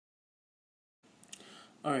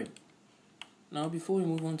Alright, now before we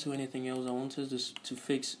move on to anything else, I want us to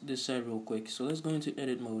fix this side real quick. So let's go into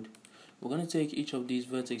edit mode. We're going to take each of these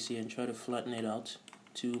vertices here and try to flatten it out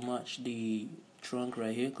to match the trunk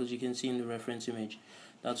right here, because you can see in the reference image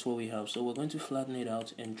that's what we have. So we're going to flatten it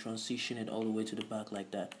out and transition it all the way to the back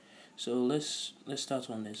like that. So let's start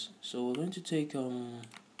on this. So we're going to take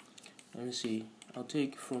let me see, I'll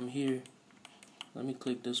take from here. Let me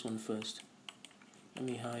click this one first. Let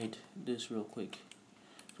me hide this real quick.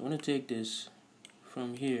 So I'm going to take this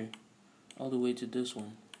from here all the way to this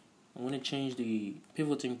one. I'm going to change the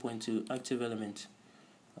pivoting point to active element.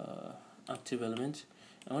 Active element.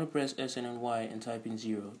 I'm going to press S and then Y and type in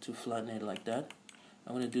 0 to flatten it like that.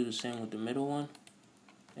 I'm going to do the same with the middle one.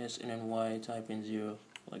 S and then Y, type in 0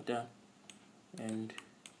 like that. And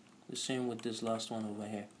the same with this last one over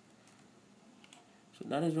here. So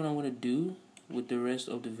that is what I'm going to do with the rest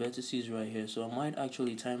of the vertices right here. So I might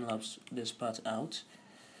actually time lapse this part out.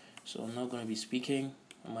 So I'm not going to be speaking.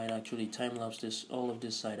 I might actually time lapse this, all of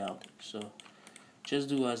this side out. So just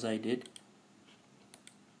do as I did.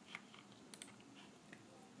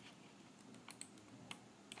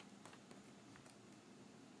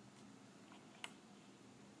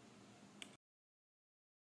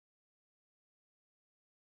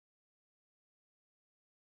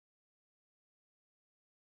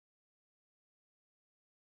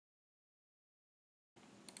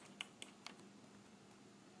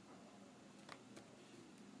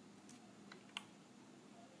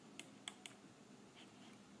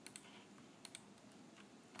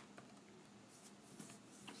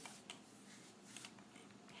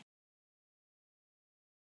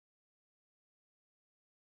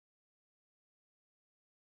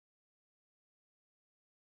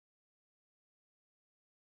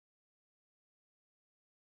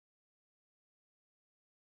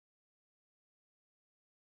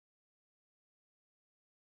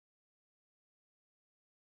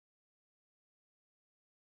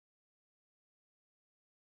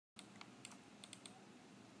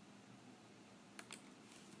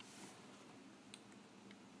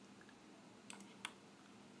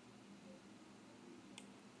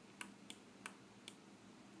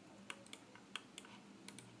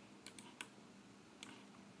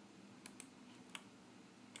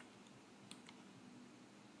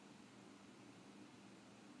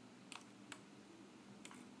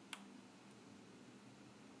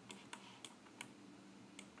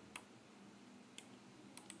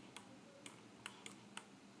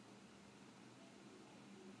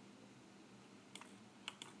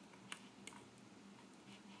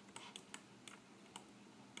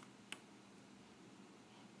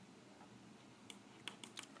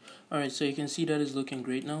 Alright, so you can see that is looking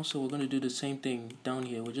great now. So we're going to do the same thing down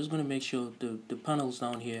here. We're just going to make sure the panels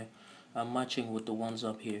down here are matching with the ones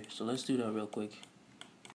up here. So let's do that real quick.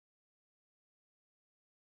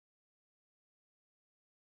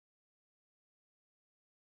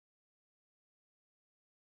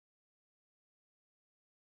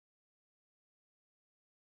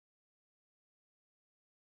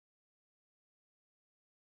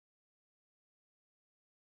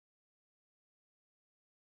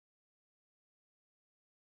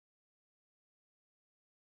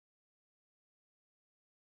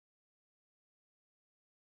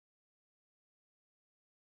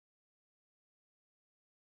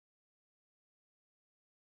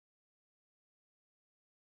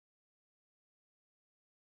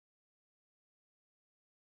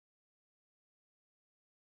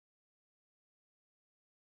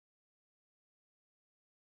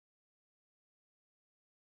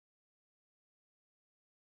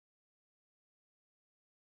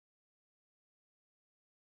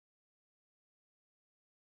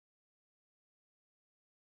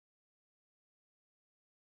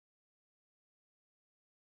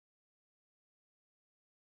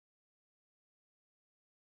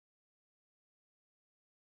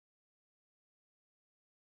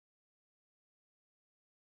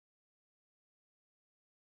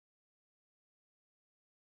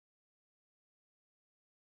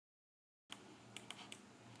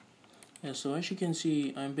 Yeah, so as you can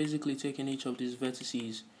see, I'm basically taking each of these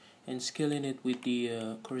vertices and scaling it with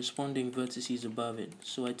the corresponding vertices above it.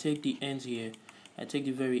 So I take the ends here, I take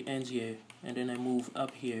the very ends here, and then I move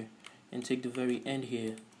up here and take the very end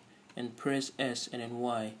here and press S and then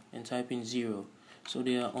Y and type in 0. So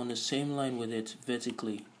they are on the same line with it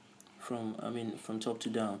vertically from top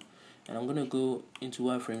to down. And I'm gonna go into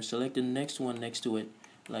wireframe, select the next one next to it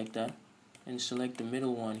like that, and select the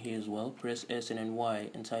middle one here as well. Press S and then Y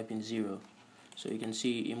and type in 0. So you can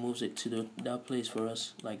see it moves it to that place for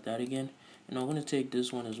us like that again. And I'm going to take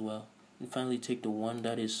this one as well and finally take the one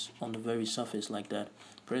that is on the very surface like that.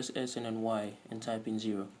 Press S and then Y and type in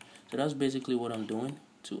 0. So that's basically what I'm doing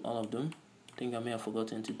to all of them. I think I may have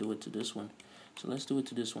forgotten to do it to this one. So let's do it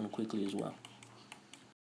to this one quickly as well.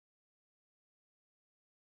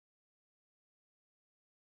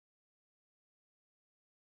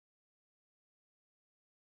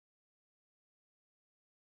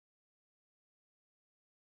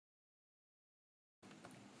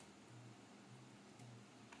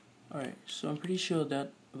 Alright, so I'm pretty sure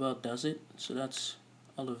that about does it. So that's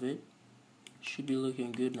all of it. Should be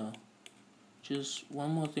looking good now. Just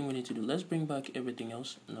one more thing we need to do. Let's bring back everything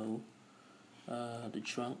else. No. The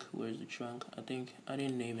trunk. Where's the trunk? I think I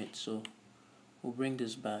didn't name it, so we'll bring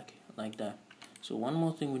this back like that. So one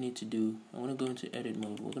more thing we need to do. I want to go into edit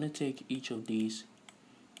mode. We're going to take each of these,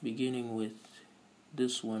 beginning with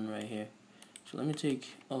this one right here. So let me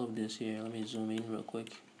take all of this here. Let me zoom in real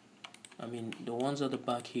quick. I mean the ones at the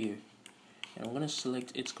back here, and I'm going to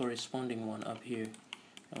select its corresponding one up here.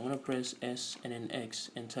 I'm going to press S and then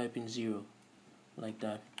X and type in 0 like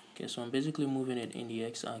that. Okay, so I'm basically moving it in the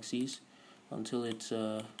X axis until it's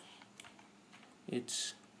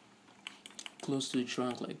close to the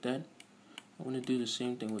trunk like that. I'm going to do the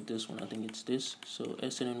same thing with this one. I think it's this. So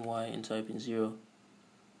S and then Y and type in 0.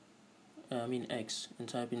 X and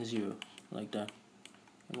type in 0 like that.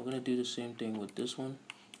 And we're going to do the same thing with this one.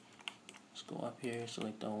 Let's go up here,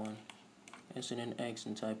 select that one, S and then X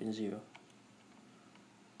and type in 0.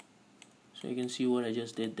 So you can see what I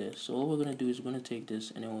just did there. So all we're going to do is we're going to take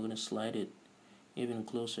this and then we're going to slide it even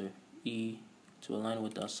closer, E, to align it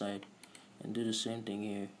with that side, and do the same thing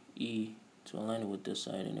here, E, to align it with this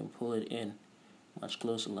side, and then pull it in much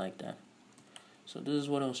closer like that. So this is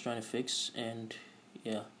what I was trying to fix, and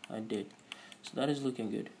yeah, I did. So that is looking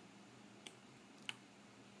good.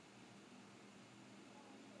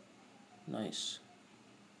 Nice.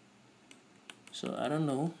 So I don't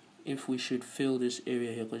know if we should fill this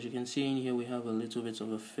area here, because you can see in here we have a little bit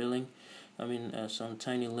of a filling. Some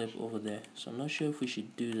tiny lip over there. So I'm not sure if we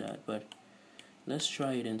should do that, but let's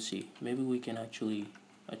try it and see. Maybe we can actually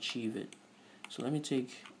achieve it. So let me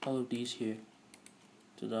take all of these here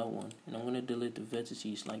to that one, and I'm going to delete the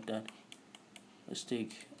vertices like that. Let's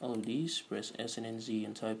take all of these, press S and then Z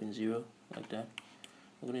and type in 0 like that.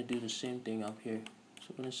 We're going to do the same thing up here. So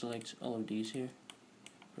we're going to select all of these here,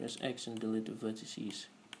 press X and delete the vertices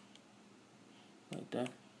like that.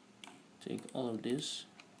 Take all of this,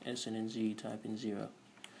 S and then Z, type in 0.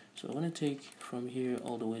 So I'm going to take from here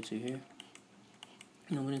all the way to here,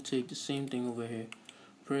 and I'm going to take the same thing over here,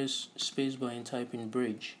 press spacebar and type in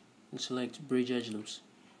bridge and select bridge edge loops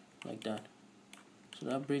like that. So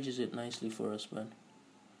that bridges it nicely for us, but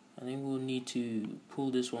I think we'll need to pull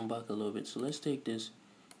this one back a little bit. So let's take this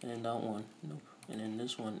and then that one, nope, and then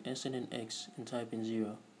this one, S and then X and type in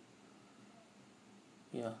 0.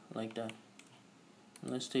 Yeah, like that.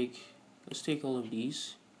 And let's take all of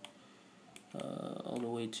these all the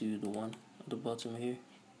way to the one at the bottom here.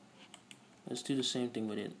 Let's do the same thing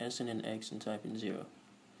with it, S and then X and type in 0.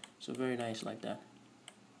 So very nice like that.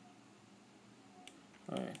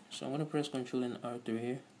 Alright, so I'm going to press Ctrl and R through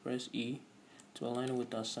here, press E to align it with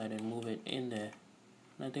that side and move it in there.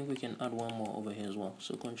 And I think we can add one more over here as well.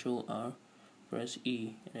 So Ctrl R, press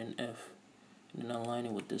E and then F, and then align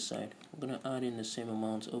it with this side. We're going to add in the same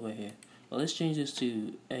amount over here. Well, let's change this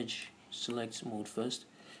to edge select mode first,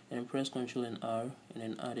 and then press Ctrl and R and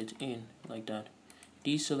then add it in like that.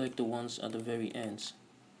 Deselect the ones at the very ends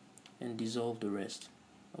and dissolve the rest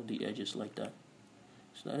of the edges like that.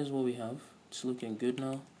 So that is what we have. It's looking good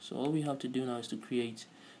now. So all we have to do now is to create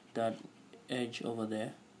that edge over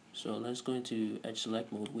there. So let's go into edge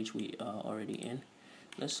select mode, which we are already in.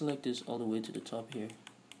 Let's select this all the way to the top here,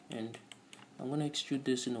 and I'm going to extrude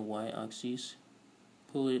this in the Y axis,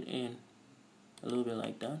 pull it in a little bit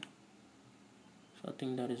like that. So I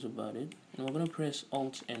think that is about it. And we're going to press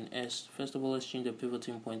Alt and S. First of all, let's change the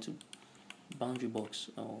pivoting point to boundary box.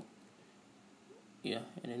 And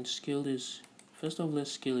then scale this. First of all,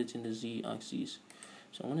 let's scale it in the Z axis.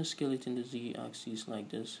 So I'm going to scale it in the Z axis like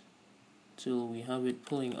this till we have it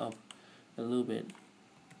pulling up a little bit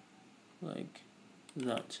like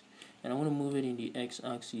that. And I want to move it in the X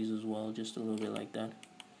axis as well, just a little bit like that.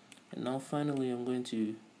 And now finally I'm going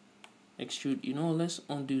to extrude. Let's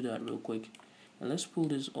undo that real quick, and let's pull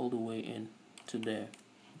this all the way in to there.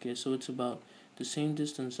 Okay, so it's about the same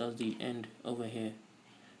distance as the end over here.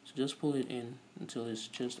 So just pull it in until it's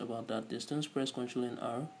just about that distance. Press Ctrl and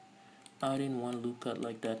R, add in one loop cut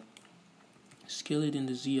like that. Scale it in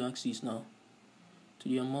the Z axis now to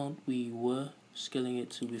the amount we were scaling it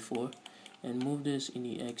to before, and move this in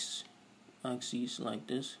the X axis like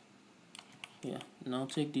this. Yeah, now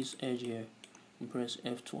take this edge here and press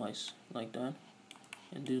F twice like that,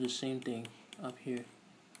 and do the same thing up here.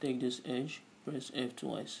 Take this edge, press F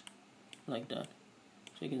twice like that.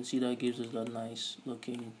 So you can see that gives us that nice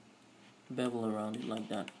looking bevel around it like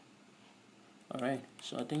that. Alright,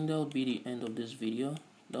 so I think that would be the end of this video.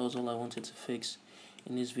 That was all I wanted to fix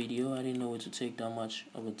in this video. I didn't know it would take that much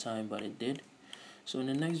of a time, but it did. So in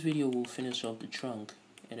the next video we'll finish off the trunk,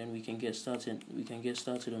 and then we can get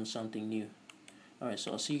started on something new. Alright,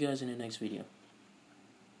 so I'll see you guys in the next video.